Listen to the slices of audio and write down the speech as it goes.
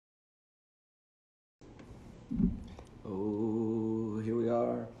Oh, here we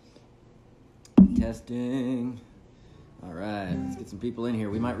are. Testing. All right, let's get some people in here.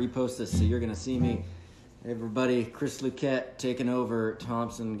 We might repost this so you're going to see me. Hey everybody, Chris Luquette taking over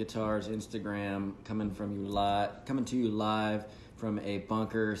Thompson Guitars Instagram, coming to you live from a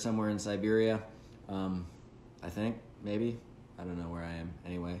bunker somewhere in Siberia. I think, maybe. I don't know where I am.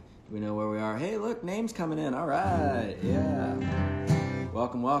 Anyway, we know where we are. Hey, look, names coming in. All right, yeah.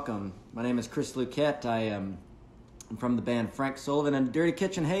 Welcome, welcome. My name is Chris Luquette. I'm from the band Frank Sullivan and Dirty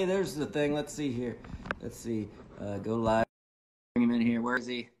Kitchen. Hey, there's the thing. Let's see here. Let's see. Go live. Bring him in here. Where is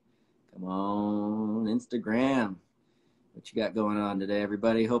he? Come on, Instagram. What you got going on today,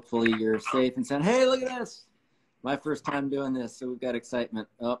 everybody? Hopefully you're safe and sound. Hey, look at this. My first time doing this, so we've got excitement.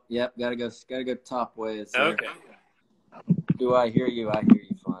 Oh, yep, gotta go top ways. Here. Okay. Do I hear you? I hear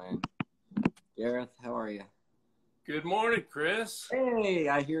you fine. Gareth, how are you? Good morning, Chris. Hey,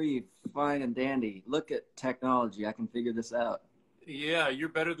 I hear you fine and dandy. Look at technology. I can figure this out. Yeah, you're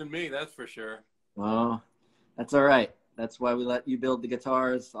better than me, that's for sure. Well, that's all right. That's why we let you build the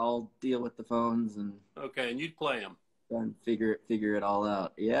guitars. I'll deal with the phones and Okay, and you'd play them. try and figure it all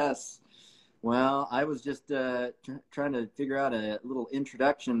out. Yes. Well, I was just trying to figure out a little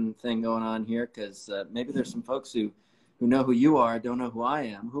introduction thing going on here because maybe there's some folks who know who you are, don't know who I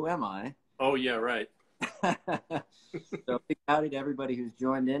am. Who am I? Oh, yeah, right. So big howdy to everybody who's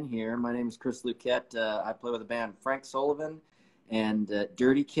joined in here. My name is Chris Luquette. I play with the band Frank Sullivan and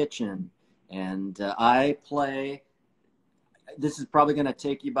Dirty Kitchen. And I play, this is probably going to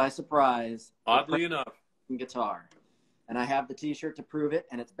take you by surprise. Oddly enough. Guitar. And I have the t-shirt to prove it,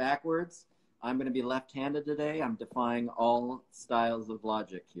 and it's backwards. I'm going to be left-handed today. I'm defying all styles of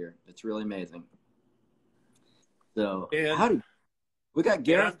logic here. It's really amazing. So, howdy. We got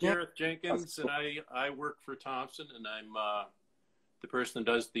Gareth Jenkins, and I work for Thompson, and I'm the person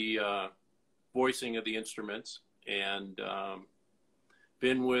that does the voicing of the instruments, and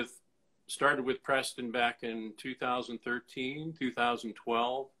started with Preston back in 2013,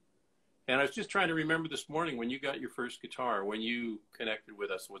 2012. And I was just trying to remember this morning when you got your first guitar, when you connected with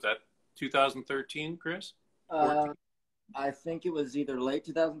us. Was that 2013, Chris? I think it was either late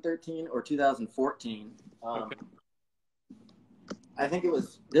 2013 or 2014. Okay. I think it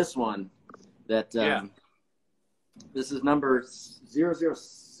was this one that this is number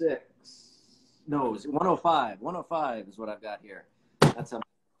 006. No, it was 105. 105 is what I've got here. That's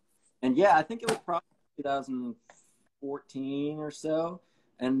and yeah, I think it was probably 2014 or so.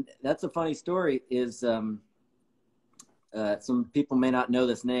 And that's a funny story is some people may not know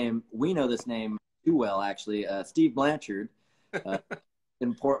this name. We know this name too well, actually. Steve Blanchard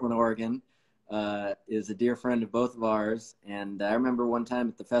in Portland, Oregon. Is a dear friend of both of ours. And I remember one time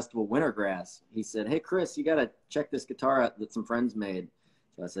at the festival Wintergrass, he said, "Hey, Chris, you got to check this guitar out that some friends made."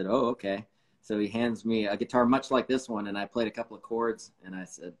 So I said, "Oh, okay." So he hands me a guitar much like this one, and I played a couple of chords, and I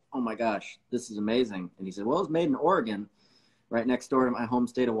said, "Oh my gosh, this is amazing." And he said, "Well, it's made in Oregon, right next door to my home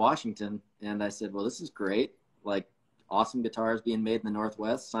state of Washington." And I said, "Well, this is great. Like, awesome guitars being made in the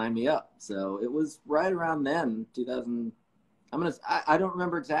Northwest. Sign me up." So it was right around then, 2000. I don't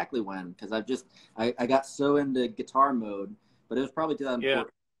remember exactly when because I got so into guitar mode, but it was probably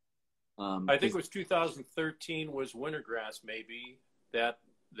 2014. Yeah. I think it was 2013 was Wintergrass, maybe that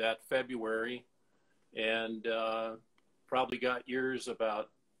February, and probably got yours about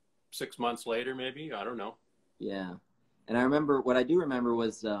 6 months later, maybe. I don't know. Yeah, and I remember what I do remember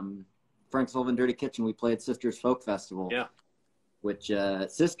was Frank Sullivan Dirty Kitchen. We played Sisters Folk Festival. Yeah. Which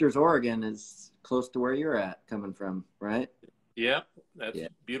Sisters, Oregon is close to where you're coming from, right? Yep, that's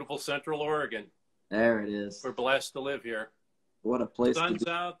beautiful Central Oregon. There it is. We're blessed to live here. What a place. The sun's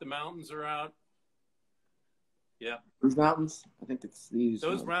out, the mountains are out. Yeah. These mountains? I think it's these.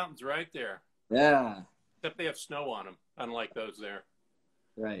 Those mountains right there. Yeah. Except they have snow on them, unlike those there.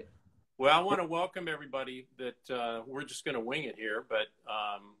 Right. Well, I want to welcome everybody that we're just going to wing it here, but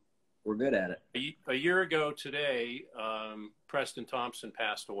we're good at it. A year ago today, Preston Thompson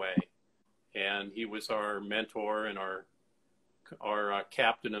passed away, and he was our mentor and our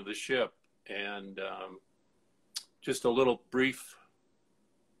captain of the ship. And just a little brief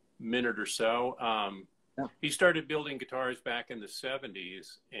minute or so. He started building guitars back in the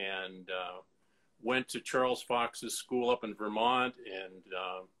 70s and went to Charles Fox's school up in Vermont and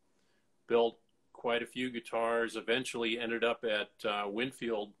built quite a few guitars, eventually ended up at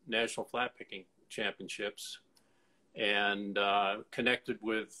Winfield National Flat Picking Championships and connected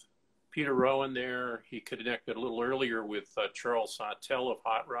with Peter Rowan there. He connected a little earlier with Charles Sawtell of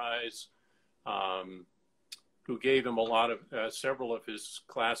Hot Rise, who gave him a lot of several of his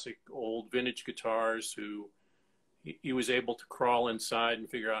classic old vintage guitars. Who he was able to crawl inside and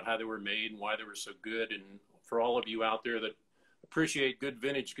figure out how they were made and why they were so good, and for all of you out there that appreciate good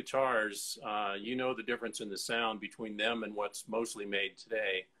vintage guitars, you know the difference in the sound between them and what's mostly made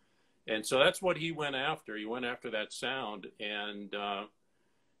today. And so that's what he went after. He went after that sound and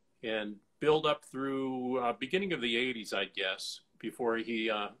build up through beginning of the 80s, I guess, before he,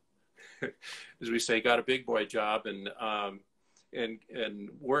 as we say, got a big boy job and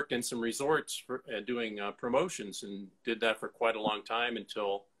worked in some resorts for doing promotions, and did that for quite a long time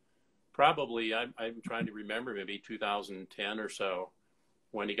until probably, I'm trying to remember, maybe 2010 or so,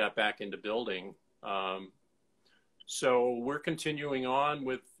 when he got back into building. So we're continuing on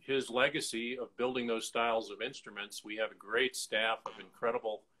with his legacy of building those styles of instruments. We have a great staff of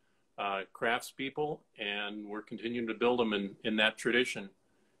incredible craftspeople, and we're continuing to build them in that tradition.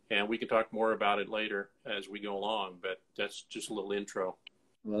 And we can talk more about it later as we go along, but that's just a little intro.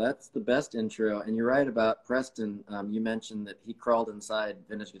 Well, that's the best intro. And you're right about Preston. You mentioned that he crawled inside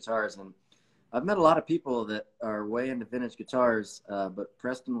vintage guitars, and I've met a lot of people that are way into vintage guitars, but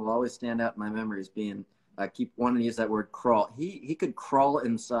Preston will always stand out in my memories being, I keep wanting to use that word, crawl. He could crawl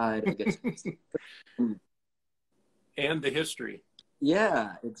inside a guitar. And the history.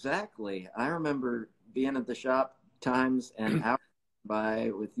 Yeah, exactly. I remember being at the shop times and out by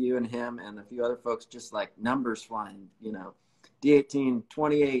with you and him and a few other folks, just like numbers flying, you know, D18,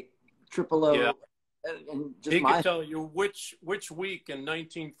 28, triple O. Yeah. And just he could tell you which week in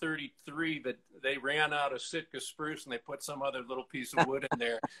 1933 that they ran out of Sitka spruce and they put some other little piece of wood in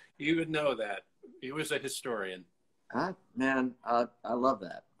there. He would know that. He was a historian. Man, I love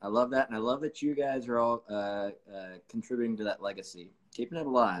that. I love that. And I love that you guys are all contributing to that legacy, keeping it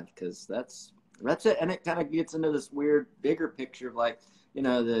alive, because that's it. And it kind of gets into this weird, bigger picture of, like, you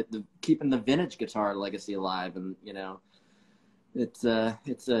know, the keeping the vintage guitar legacy alive. And, you know, it's a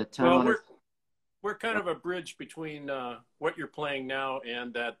time. Well, we're kind of a bridge between what you're playing now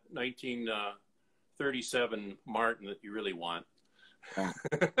and that 1937 Martin that you really want.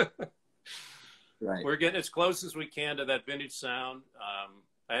 Right. We're getting as close as we can to that vintage sound.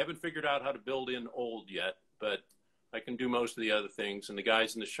 I haven't figured out how to build in old yet, but I can do most of the other things, and the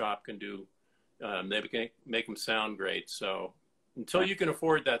guys in the shop can do. They can make them sound great. So until you can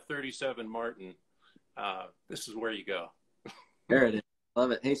afford that 37 Martin, this is where you go. There it is.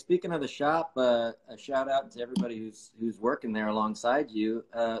 Love it. Hey, speaking of the shop, a shout out to everybody who's working there alongside you.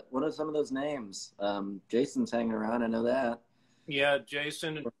 What are some of those names? Jason's hanging around. I know that. Yeah,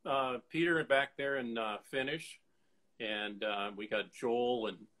 Jason and Peter are back there in finish, and we got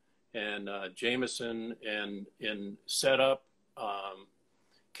Joel and Jameson and in setup.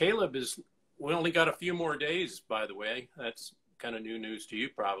 Caleb is. We only got a few more days, by the way. That's kind of new news to you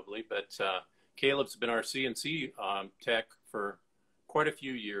probably, but Caleb's been our CNC tech for quite a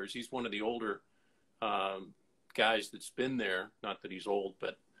few years. He's one of the older guys that's been there. Not that he's old,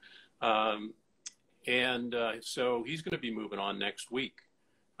 but so he's going to be moving on next week.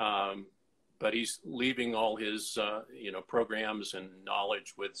 But he's leaving all his programs and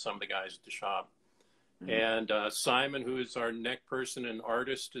knowledge with some of the guys at the shop. Mm-hmm. And Simon, who is our neck person and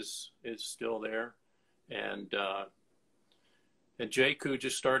artist, is still there. And Jake, who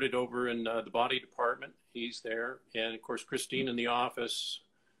just started over in the body department, he's there. And of course, Christine in the office,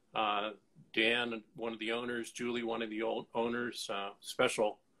 Dan, one of the owners, Julie, one of the owners.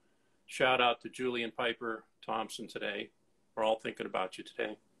 Special shout out to Julie and Piper Thompson today. We're all thinking about you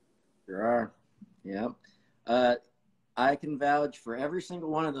today. Sure are. Yeah. I can vouch for every single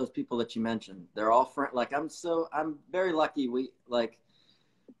one of those people that you mentioned. They're all like, I'm very lucky. We, like,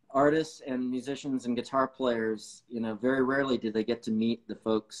 artists and musicians and guitar players, you know, very rarely do they get to meet the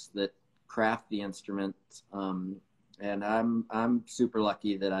folks that craft the instrument. And I'm super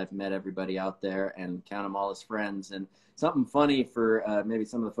lucky that I've met everybody out there and count them all as friends. And something funny for maybe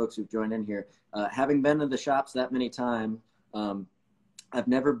some of the folks who've joined in here, having been to the shops that many times, I've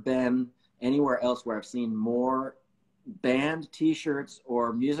never been anywhere else where I've seen more band T-shirts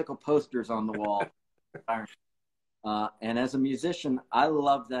or musical posters on the wall. And as a musician, I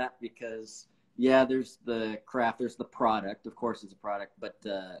love that because, yeah, there's the craft, there's the product. Of course, it's a product, but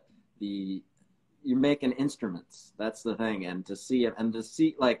you're making instruments. That's the thing. And to see it, and to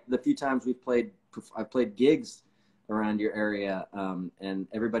see, like, the few times I've played gigs around your area, and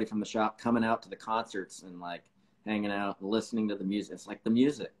everybody from the shop coming out to the concerts and, like, hanging out and listening to the music. It's like the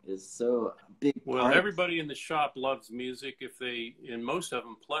music is so big. Well, everybody in the shop loves music and most of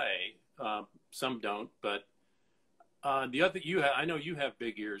them play. Some don't, but the other, I know you have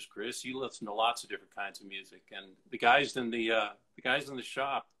big ears, Chris. You listen to lots of different kinds of music, and the guys in the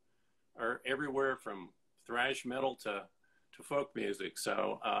shop are everywhere from thrash metal to folk music.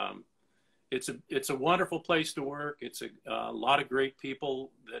 So it's a wonderful place to work. It's a lot of great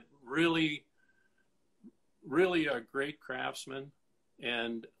people that really really a great craftsman,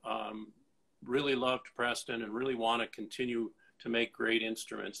 and really loved Preston and really want to continue to make great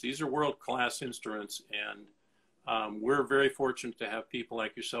instruments. These are world-class instruments, and we're very fortunate to have people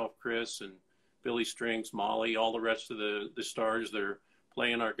like yourself, Chris, and Billy Strings, Molly, all the rest of the stars that are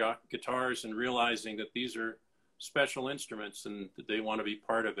playing our guitars and realizing that these are special instruments and that they want to be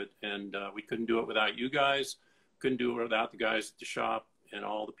part of it. And we couldn't do it without you guys, couldn't do it without the guys at the shop and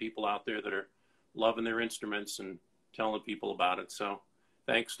all the people out there that are loving their instruments and telling people about it. So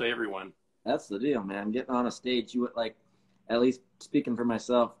thanks to everyone. That's the deal, man. Getting on a stage, you would like, at least speaking for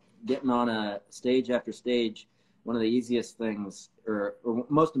myself, getting on a stage after stage, one of the easiest things or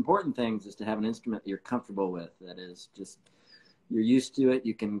most important things is to have an instrument that you're comfortable with. That is just, you're used to it.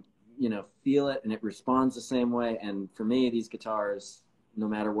 You can, you know, feel it and it responds the same way. And for me, these guitars, no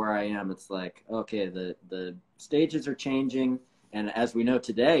matter where I am, it's like, okay, the stages are changing. And as we know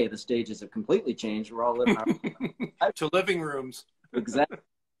today, the stages have completely changed. We're all living our to living rooms. Exactly.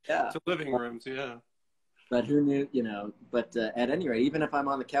 Yeah. To living rooms, yeah. But who knew, you know, but at any rate, even if I'm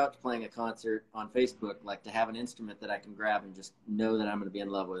on the couch playing a concert on Facebook, like to have an instrument that I can grab and just know that I'm going to be in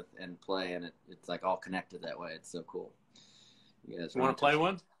love with and play, and it's like all connected that way. It's so cool. You guys want to play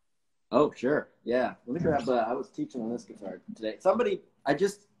one? Oh, sure. Yeah. Let me grab, I was teaching on this guitar today. I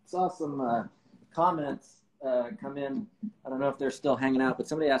just saw some comments come in. I don't know if they're still hanging out, but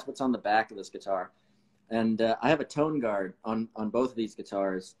somebody asked what's on the back of this guitar. And I have a tone guard on both of these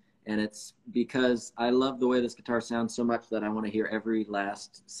guitars. And it's because I love the way this guitar sounds so much that I want to hear every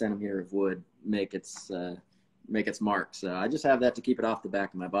last centimeter of wood make its mark. So I just have that to keep it off the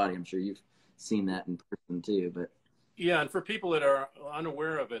back of my body. I'm sure you've seen that in person too. But yeah, and for people that are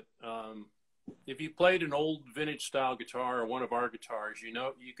unaware of it, if you played an old vintage style guitar or one of our guitars, you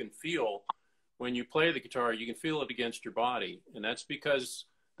know, you can feel when you play the guitar, you can feel it against your body, and that's because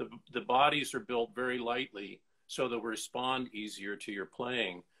the bodies are built very lightly, so they'll respond easier to your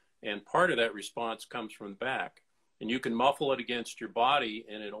playing. And part of that response comes from the back. And you can muffle it against your body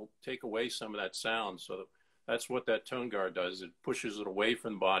and it'll take away some of that sound. So that's what that tone guard does. It pushes it away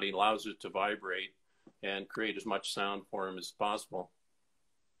from the body, allows it to vibrate and create as much sound for him as possible.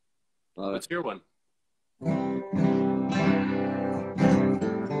 Let's hear one.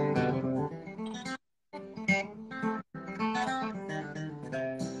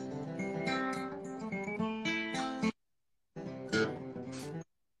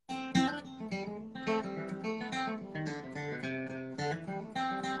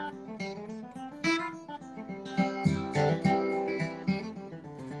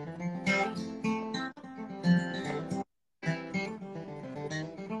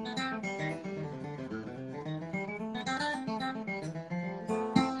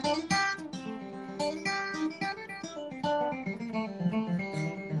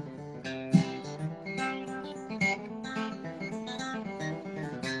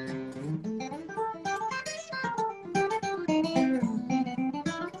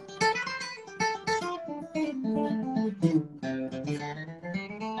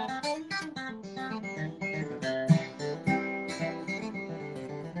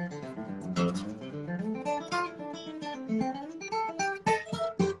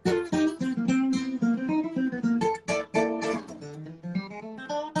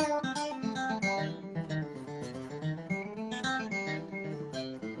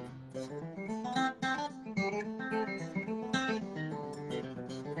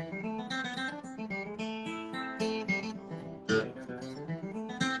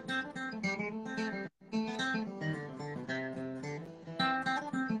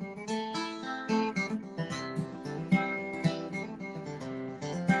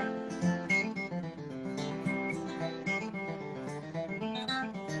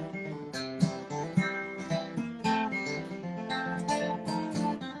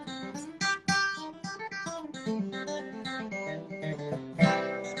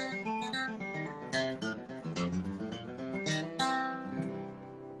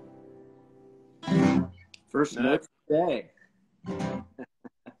 First note today.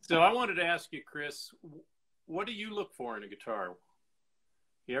 So I wanted to ask you, Chris, what do you look for in a guitar?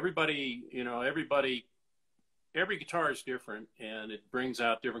 Everybody, you know, every guitar is different and it brings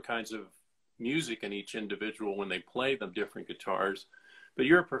out different kinds of music in each individual when they play them different guitars. But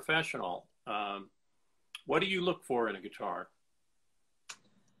you're a professional. What do you look for in a guitar?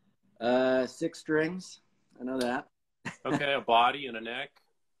 6 strings. I know that. Okay, a body and a neck.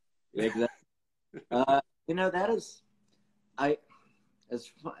 Exactly. You know, that is,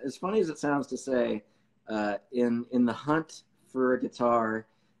 as funny as it sounds to say, in the hunt for a guitar,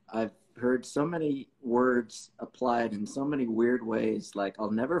 I've heard so many words applied in so many weird ways. Like,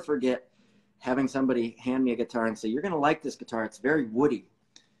 I'll never forget having somebody hand me a guitar and say, "You're going to like this guitar. It's very woody."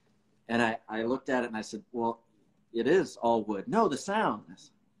 And I looked at it and I said, "Well, it is all wood." "No, the sound.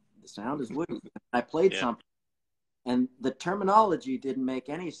 The sound is woody." I played something, and the terminology didn't make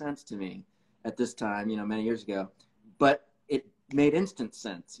any sense to me at this time, you know, many years ago, but it made instant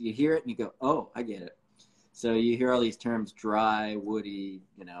sense. You hear it and you go, "Oh, I get it." So you hear all these terms: dry, woody,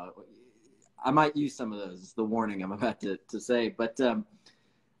 you know. I might use some of those. It's the warning I'm about to say. But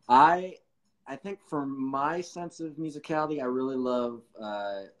I think for my sense of musicality, I really love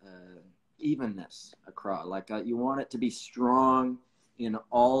evenness across. Like you want it to be strong in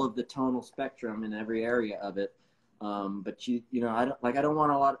all of the tonal spectrum in every area of it. But you know, I don't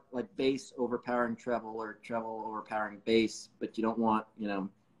want a lot of, like, bass overpowering treble or treble overpowering bass. But you don't want, you know,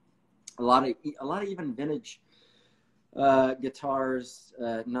 a lot of even vintage guitars,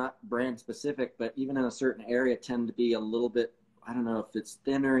 not brand specific, but even in a certain area, tend to be a little bit, I don't know if it's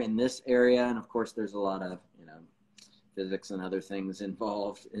thinner in this area. And of course there's a lot of, you know, physics and other things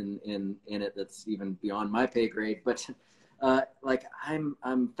involved in it that's even beyond my pay grade. But like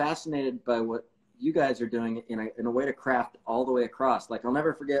I'm fascinated by what you guys are doing in a way to craft all the way across. Like I'll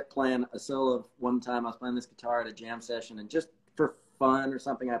never forget playing a solo one time. I was playing this guitar at a jam session, and just for fun or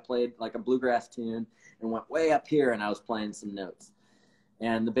something, I played like a bluegrass tune and went way up here, and I was playing some notes.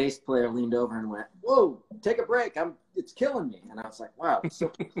 And the bass player leaned over and went, "Whoa, take a break. It's killing me." And I was like, wow, it's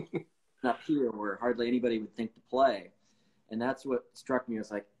so up here where hardly anybody would think to play. And that's what struck me.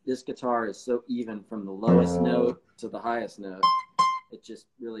 It's like, this guitar is so even from the lowest note to the highest note. It just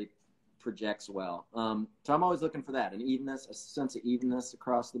really projects well. So I'm always looking for that, an evenness, a sense of evenness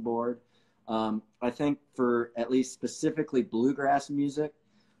across the board. I think for at least specifically bluegrass music,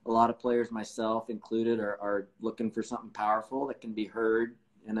 a lot of players, myself included, are looking for something powerful that can be heard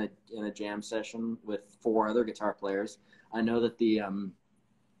in a jam session with 4 other guitar players. I know that the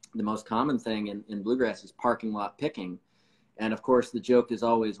most common thing in bluegrass is parking lot picking. And of course the joke is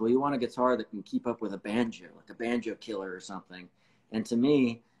always, well, you want a guitar that can keep up with a banjo, like a banjo killer or something. And to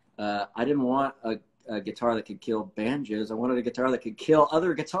me, I didn't want a guitar that could kill banjos. I wanted a guitar that could kill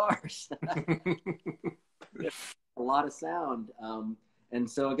other guitars. A lot of sound. And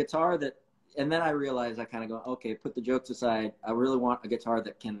so a guitar that, and then I realized, I kind of go, okay, put the jokes aside. I really want a guitar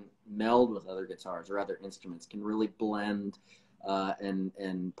that can meld with other guitars or other instruments, can really blend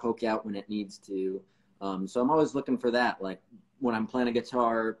and poke out when it needs to. So I'm always looking for that. Like when I'm playing a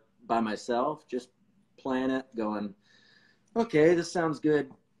guitar by myself, just playing it, going, okay, this sounds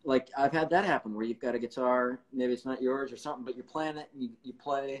good. Like I've had that happen where you've got a guitar, maybe it's not yours or something, but you're playing it and you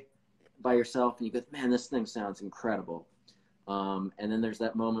play by yourself and you go, man, this thing sounds incredible. And then there's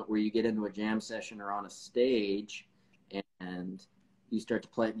that moment where you get into a jam session or on a stage and you start to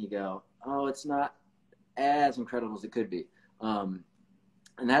play it and you go, oh, it's not as incredible as it could be. And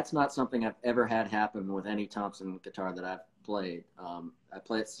that's not something I've ever had happen with any Thompson guitar that I've played. I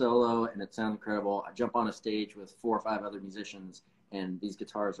play it solo and it sounds incredible. I jump on a stage with 4 or 5 other musicians and these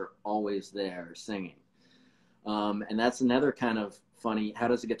guitars are always there singing. And that's another kind of funny, how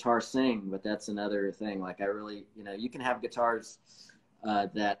does a guitar sing? But that's another thing. Like I really, you know, you can have guitars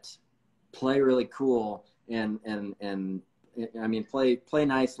that play really cool and I mean, play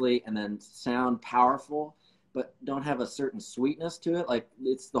nicely and then sound powerful, but don't have a certain sweetness to it. Like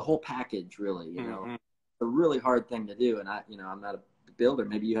it's the whole package, really, you know. Mm-hmm. It's a really hard thing to do. And you know, I'm not a builder.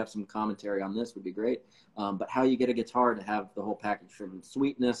 Maybe you have some commentary on this would be great. But how you get a guitar to have the whole package from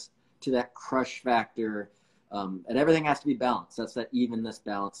sweetness to that crush factor, and everything has to be balanced. That's that evenness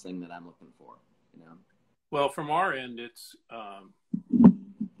balance thing that I'm looking for, you know. Well, from our end, it's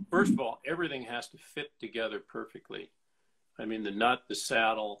first of all, everything has to fit together perfectly. I mean, the nut, the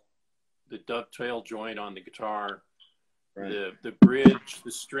saddle, the dovetail joint on the guitar, right, the bridge,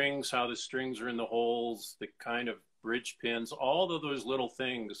 the strings, how the strings are in the holes, the kind of bridge pins, all of those little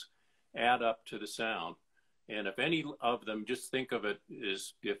things add up to the sound. And if any of them, just think of it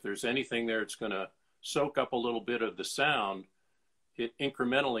as if there's anything there, it's going to soak up a little bit of the sound.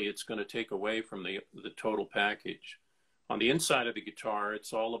 Incrementally, it's going to take away from the total package. On the inside of the guitar,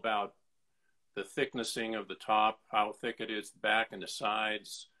 it's all about the thicknessing of the top, how thick it is, the back and the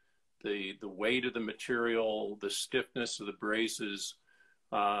sides, the weight of the material, the stiffness of the braces.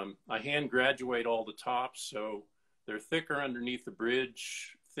 I hand graduate all the tops, so they're thicker underneath the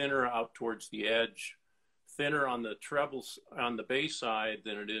bridge, thinner out towards the edge, thinner on the trebles on the bass side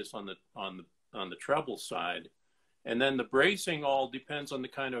than it is on the treble side. And then the bracing all depends on the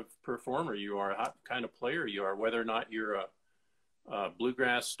kind of performer you are, what kind of player you are, whether or not you're a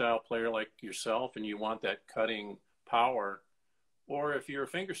bluegrass style player like yourself and you want that cutting power, or if you're a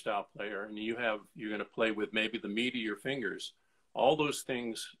fingerstyle player and you're going to play with maybe the meat of your fingers. All those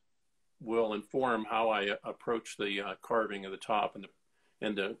things will inform how I approach the carving of the top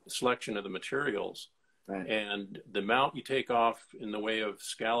and the selection of the materials. Right. And the mount you take off in the way of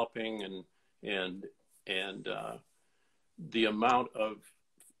scalloping and the amount of,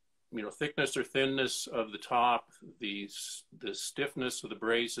 you know, thickness or thinness of the top, the stiffness of the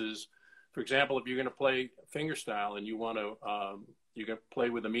braces. For example, if you're going to play fingerstyle and you want to, you're going to play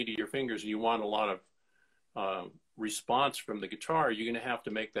with the meat of your fingers and you want a lot of response from the guitar, you're going to have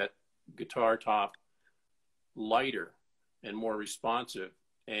to make that guitar top lighter and more responsive.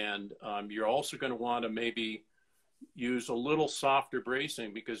 And you're also going to want to maybe use a little softer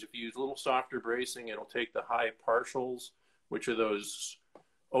bracing, because if you use a little softer bracing, it'll take the high partials, which are those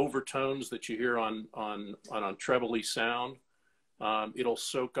overtones that you hear on trebly sound. It'll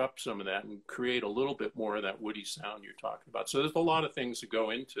soak up some of that and create a little bit more of that woody sound you're talking about. So there's a lot of things that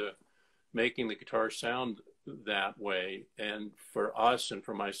go into making the guitar sound that way. And for us and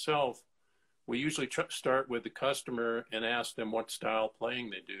for myself, we usually start with the customer and ask them what style playing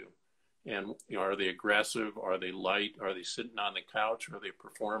they do. And, you know, are they aggressive? Are they light? Are they sitting on the couch? Are they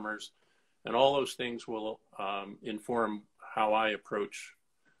performers? And all those things will inform how I approach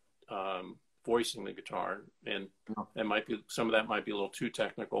voicing the guitar. And might be, some of that might be a little too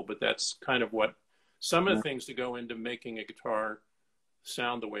technical, but that's kind of what some of the things that go into making a guitar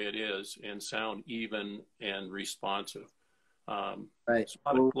sound the way it is and sound even and responsive. Right. So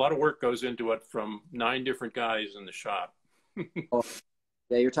a lot of work goes into it from 9 different guys in the shop.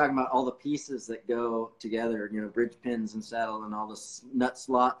 Yeah, you're talking about all the pieces that go together, you know, bridge pins and saddle and all the nut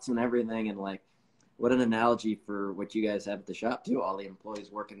slots and everything. And like, what an analogy for what you guys have at the shop too. All the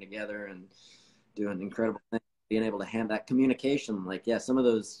employees working together and doing incredible things, being able to hand that communication. Like, yeah, some of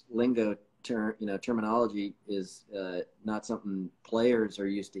those lingo terminology is not something players are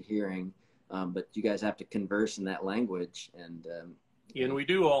used to hearing. But you guys have to converse in that language. And we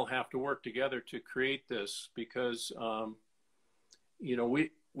do all have to work together to create this, because, you know,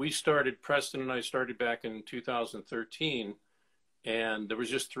 Preston and I started back in 2013, and there was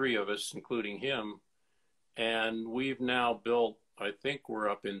just 3 of us, including him. And we've now built, I think we're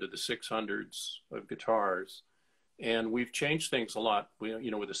up into the 600s of guitars. And we've changed things a lot.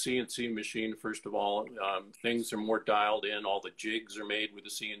 You know, with the CNC machine, first of all, things are more dialed in. All the jigs are made with the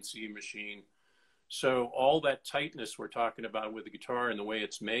CNC machine. So all that tightness we're talking about with the guitar and the way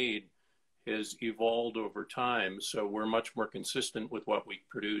it's made has evolved over time. So we're much more consistent with what we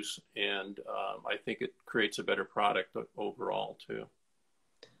produce. And I think it creates a better product overall, too.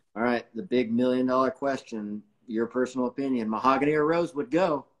 All right. The big $1 million question, your personal opinion, mahogany or rosewood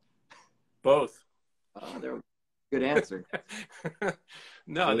go? Both. Good answer.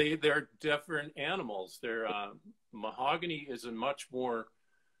 No, they're different animals. They're mahogany is a much more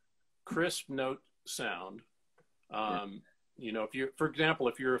crisp note sound. You know, for example,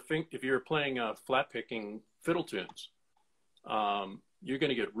 if you're playing flat picking fiddle tunes, you're going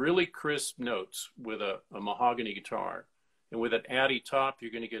to get really crisp notes with a mahogany guitar, and with an addy top,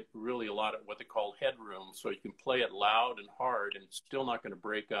 you're going to get really a lot of what they call headroom, so you can play it loud and hard, and it's still not going to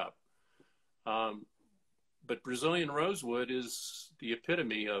break up. But Brazilian rosewood is the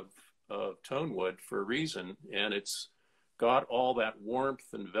epitome of tone wood for a reason, and it's got all that warmth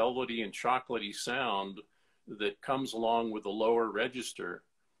and velvety and chocolatey sound that comes along with the lower register.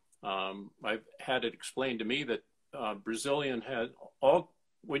 I've had it explained to me that Brazilian had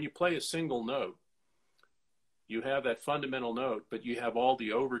when you play a single note, you have that fundamental note, but you have all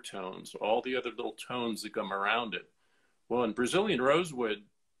the overtones, all the other little tones that come around it. Well, in Brazilian rosewood,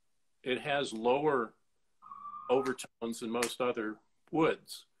 it has lower overtones than most other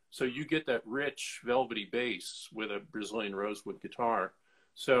woods. So you get that rich velvety bass with a Brazilian rosewood guitar.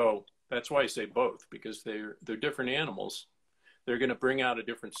 So that's why I say both, because they're different animals. They're going to bring out a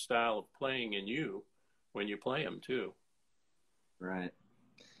different style of playing in you when you play them too. Right.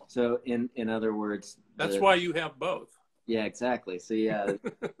 So in other words, that's why you have both. Yeah, exactly. So yeah,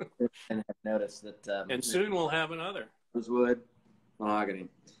 and I've noticed that. And soon we'll have another. Rosewood, mahogany.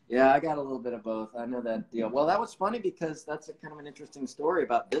 Yeah, I got a little bit of both. I know that deal. Well, that was funny because that's a kind of an interesting story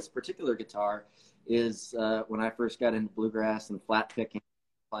about this particular guitar. Is when I first got into bluegrass and flat picking,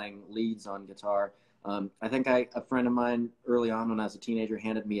 playing leads on guitar. I think a friend of mine early on when I was a teenager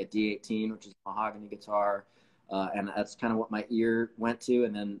handed me a D18, which is a mahogany guitar. And that's kind of what my ear went to.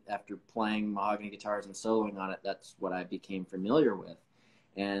 And then after playing mahogany guitars and soloing on it, that's what I became familiar with.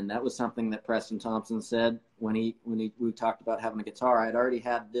 And that was something that Preston Thompson said when we talked about having a guitar. I had already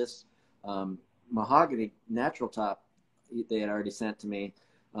had this mahogany natural top they had already sent to me.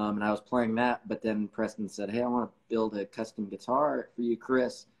 And I was playing that. But then Preston said, hey, I want to build a custom guitar for you,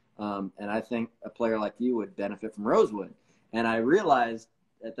 Chris. And I think a player like you would benefit from rosewood. And I realized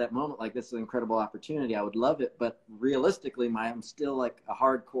at that moment, like, this is an incredible opportunity. I would love it, but realistically, I'm still like a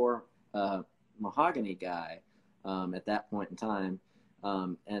hardcore mahogany guy at that point in time.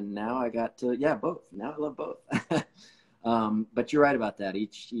 And now I got to, both. Now I love both. But you're right about that.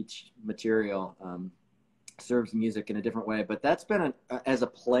 Each material serves music in a different way. But that's been, as a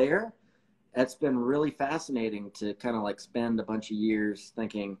player, that's been really fascinating to kind of like spend a bunch of years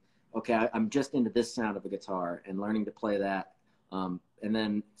thinking, okay, I'm just into this sound of a guitar and learning to play that. And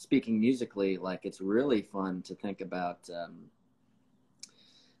then speaking musically, like, it's really fun to think about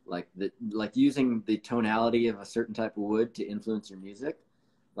like using the tonality of a certain type of wood to influence your music.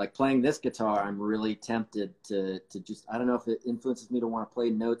 Like playing this guitar, I'm really tempted to just, I don't know if it influences me to want to play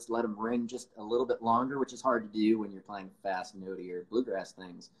notes, let them ring just a little bit longer, which is hard to do when you're playing fast, notey or bluegrass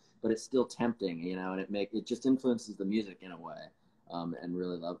things, but it's still tempting, you know, and it just influences the music in a way, and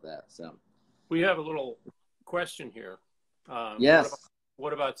really love that. So we have a little question here. Yes.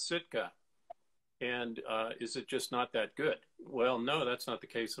 What about Sitka? And is it just not that good? Well, no, that's not the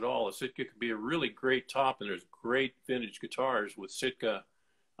case at all. A Sitka could be a really great top, and there's great vintage guitars with Sitka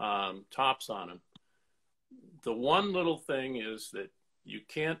tops on them. The one little thing is that you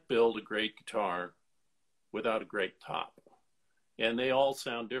can't build a great guitar without a great top, and they all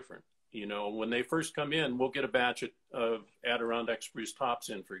sound different. You know, when they first come in, we'll get a batch of Adirondack spruce tops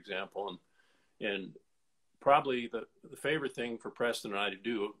in, for example, and probably the favorite thing for Preston and I to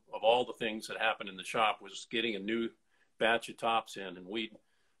do of all the things that happened in the shop was getting a new batch of tops in, and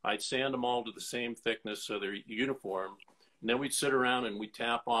I'd sand them all to the same thickness so they're uniform. And then we'd sit around and we'd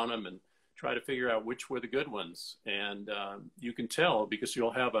tap on them and try to figure out which were the good ones. And you can tell because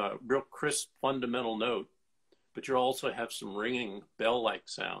you'll have a real crisp fundamental note, but you'll also have some ringing bell-like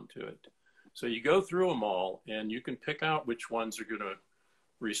sound to it. So you go through them all and you can pick out which ones are going to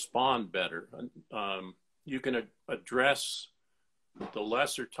respond better. You can address the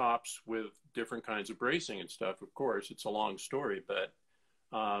lesser tops with different kinds of bracing and stuff. Of course, it's a long story, but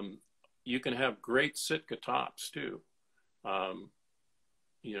you can have great Sitka tops too.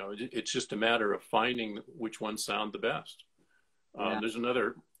 You know, it's just a matter of finding which ones sound the best. There's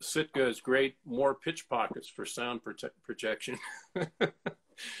another, Sitka is great, more pitch pockets for sound projection.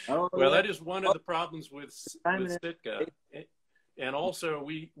 Well, that is one of the problems with Sitka. And also,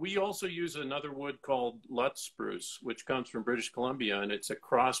 we also use another wood called Lutz spruce, which comes from British Columbia, and it's a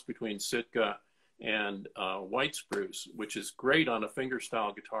cross between Sitka and white spruce, which is great on a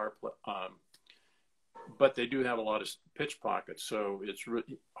fingerstyle guitar. But they do have a lot of pitch pockets, so it's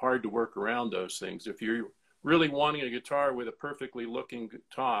really hard to work around those things. If you're really wanting a guitar with a perfectly looking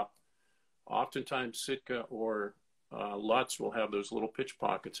top, oftentimes Sitka or Lutz will have those little pitch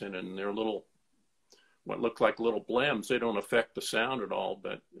pockets in it, and they're little, what look like little blems. They don't affect the sound at all,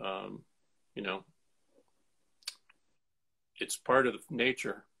 but you know, it's part of the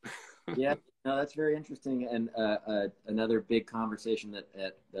nature. Yeah, no, that's very interesting. And another big conversation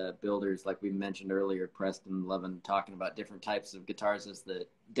at Builders, like we mentioned earlier, Preston loving talking about different types of guitars as the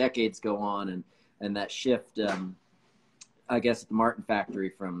decades go on, and that shift, I guess, at the Martin factory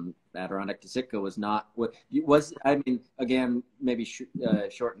from Adirondack to Sitka was not what was. I mean, again, maybe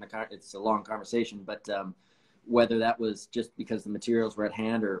shorten it's a long conversation, but whether that was just because the materials were at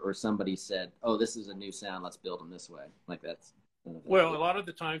hand, or somebody said, "Oh, this is a new sound, let's build them this way." Like that's. Well, a lot of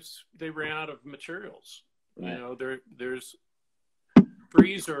the times they ran out of materials. Right. You know, there's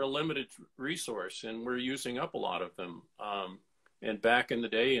trees are a limited resource, and we're using up a lot of them. And back in the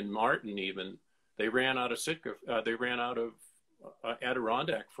day, in Martin even, they ran out of Sitka. They ran out of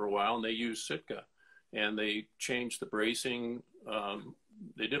Adirondack for a while, and they used Sitka, and they changed the bracing.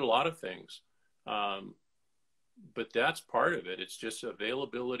 They did a lot of things, but that's part of it. It's just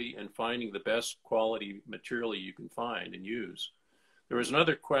availability and finding the best quality material you can find and use. There was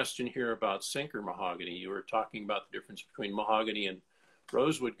another question here about sinker mahogany. You were talking about the difference between mahogany and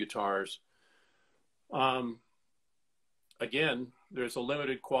rosewood guitars. Again, there's a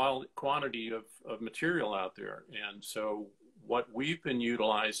limited quantity of material out there. And so what we've been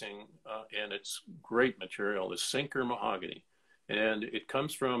utilizing, and it's great material, is sinker mahogany. And it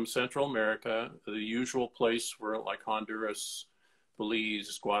comes from Central America, the usual place where, like Honduras,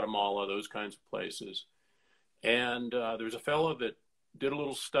 Belize, Guatemala, those kinds of places. And there's a fellow that did a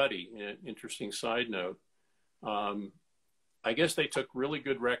little study, an interesting side note. I guess they took really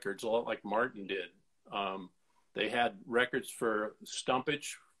good records, a lot like Martin did. They had records for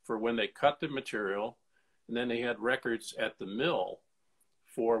stumpage for when they cut the material, and then they had records at the mill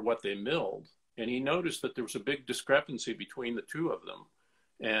for what they milled. And he noticed that there was a big discrepancy between the two of them.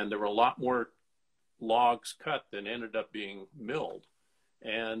 And there were a lot more logs cut than ended up being milled.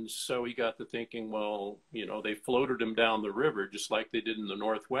 And so he got to thinking, well, you know, they floated him down the river just like they did in the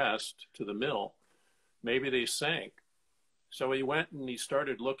Northwest to the mill. Maybe they sank. So he went and he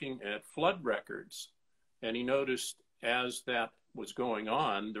started looking at flood records, and he noticed as that was going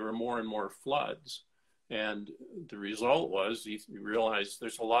on, there were more and more floods. And the result was he realized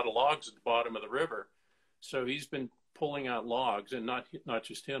there's a lot of logs at the bottom of the river. So he's been pulling out logs, and not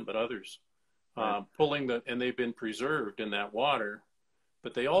just him, but others, and they've been preserved in that water.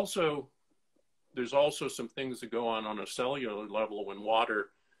 But there's also some things that go on a cellular level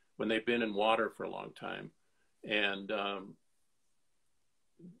when they've been in water for a long time. And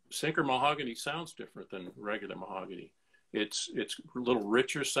sinker mahogany sounds different than regular mahogany. It's a little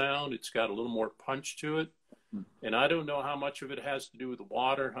richer sound. It's got a little more punch to it. And I don't know how much of it has to do with the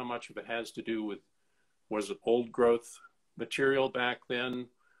water, how much of it has to do with, was it old growth material back then?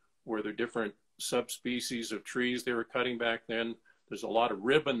 Were there different subspecies of trees they were cutting back then? There's a lot of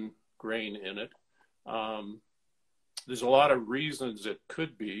ribbon grain in it. There's a lot of reasons it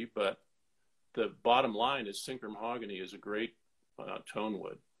could be, but the bottom line is sinker mahogany is a great tone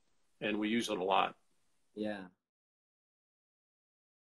wood, and we use it a lot. Yeah.